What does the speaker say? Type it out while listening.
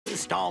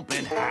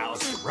stomping,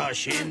 house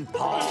crushing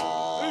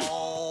Paul.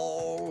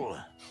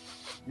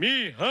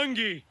 Me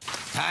hungry.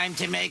 Time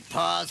to make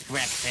Paul's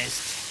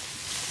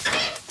breakfast.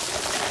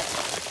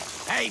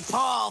 Hey,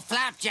 Paul,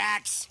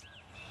 flapjacks.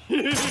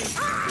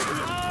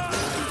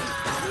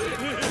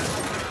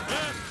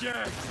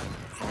 Flapjacks.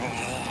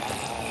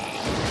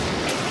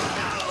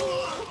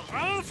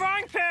 Oh,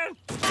 frying pan.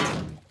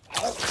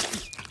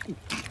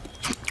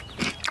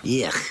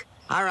 Yuck.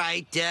 All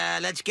right,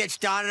 let's get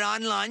started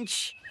on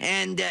lunch.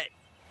 And,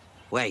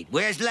 wait,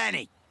 where's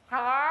Lenny?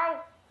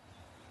 Hello?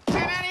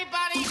 Can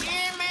anybody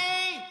hear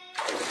me?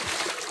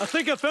 I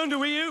think I found a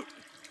way out.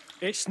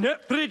 It's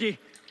not pretty,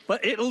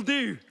 but it'll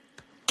do.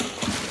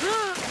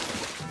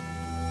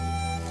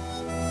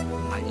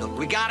 Hey, look,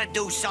 we gotta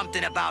do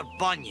something about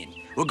Bunyan.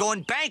 We're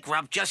going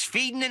bankrupt just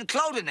feeding and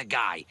clothing the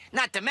guy,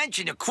 not to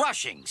mention the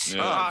crushings.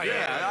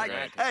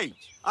 Hey,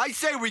 I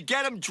say we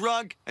get him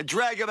drunk and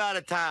drag him out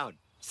of town.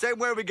 Same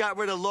way we got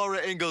rid of Laura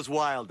Ingalls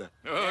Wilder.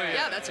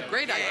 Yeah, that's a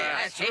great idea. Yeah,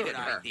 I that's a hated good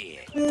her.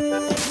 idea.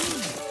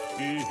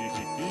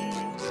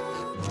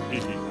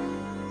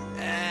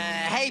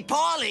 Hey,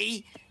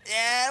 Paulie,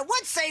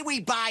 what say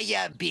we buy you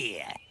a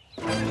beer?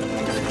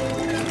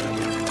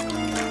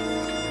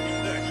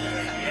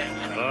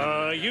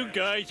 You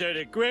guys are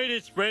the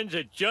greatest friends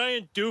a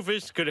giant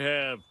doofus could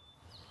have.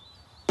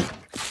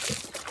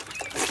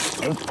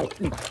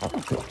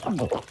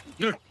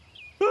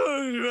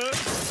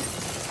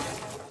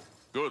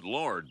 Good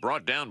Lord,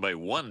 brought down by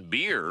one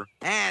beer.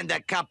 And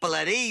a couple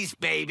of these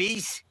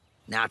babies.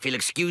 Now, if you'll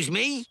excuse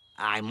me,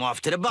 I'm off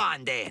to the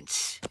barn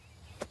dance.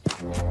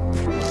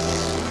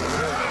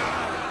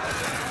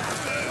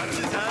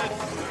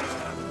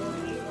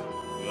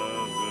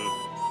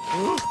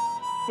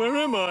 Where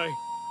am I?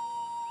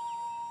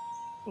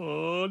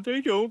 Oh,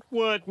 they don't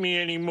want me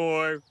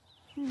anymore.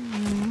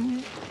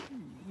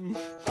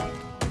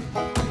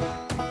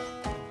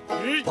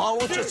 Paul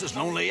was just as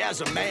lonely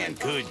as a man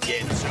could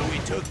get, so he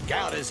took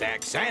out his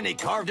axe and he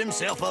carved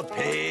himself a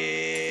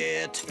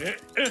pit.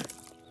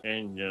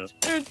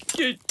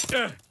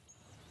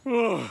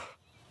 Oh,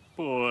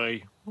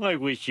 boy, I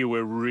wish you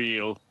were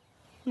real.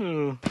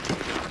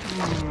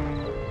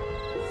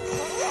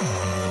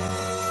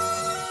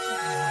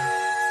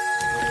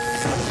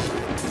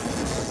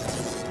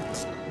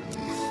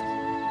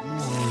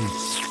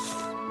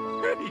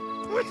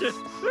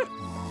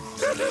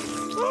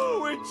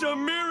 Oh, it's a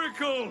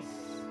miracle!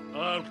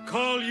 I'll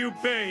call you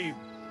Babe.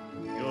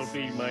 You'll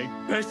be my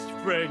best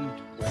friend.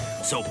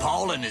 So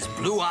Paul and his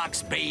blue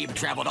ox Babe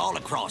traveled all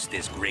across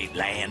this great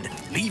land,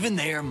 leaving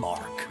their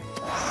mark.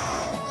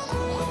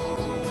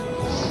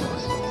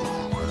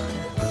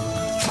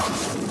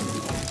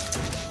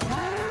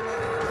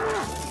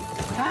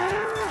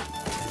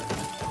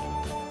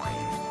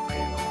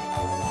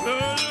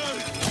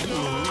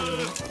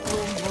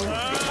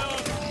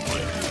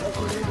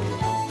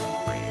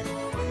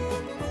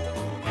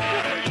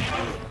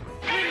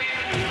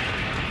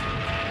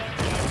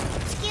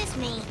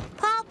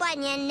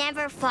 Bunyan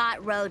never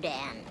fought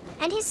Rodan.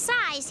 And his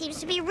size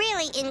seems to be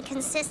really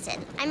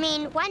inconsistent. I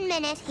mean, 1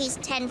 minute he's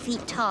 10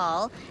 feet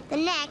tall, the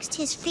next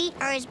his feet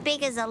are as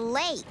big as a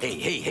lake.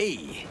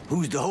 Hey,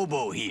 who's the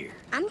hobo here?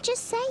 I'm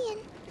just saying.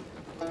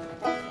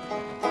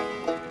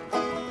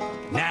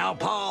 Now,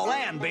 Paul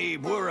and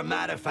Babe were a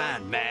mighty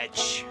fine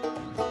match.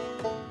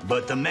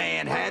 But the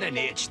man had an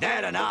itch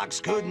that an ox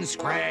couldn't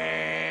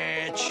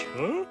scratch.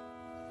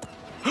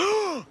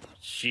 Huh?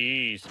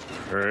 She's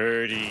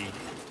pretty.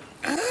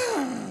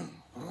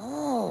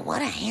 Oh,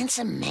 what a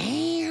handsome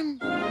man.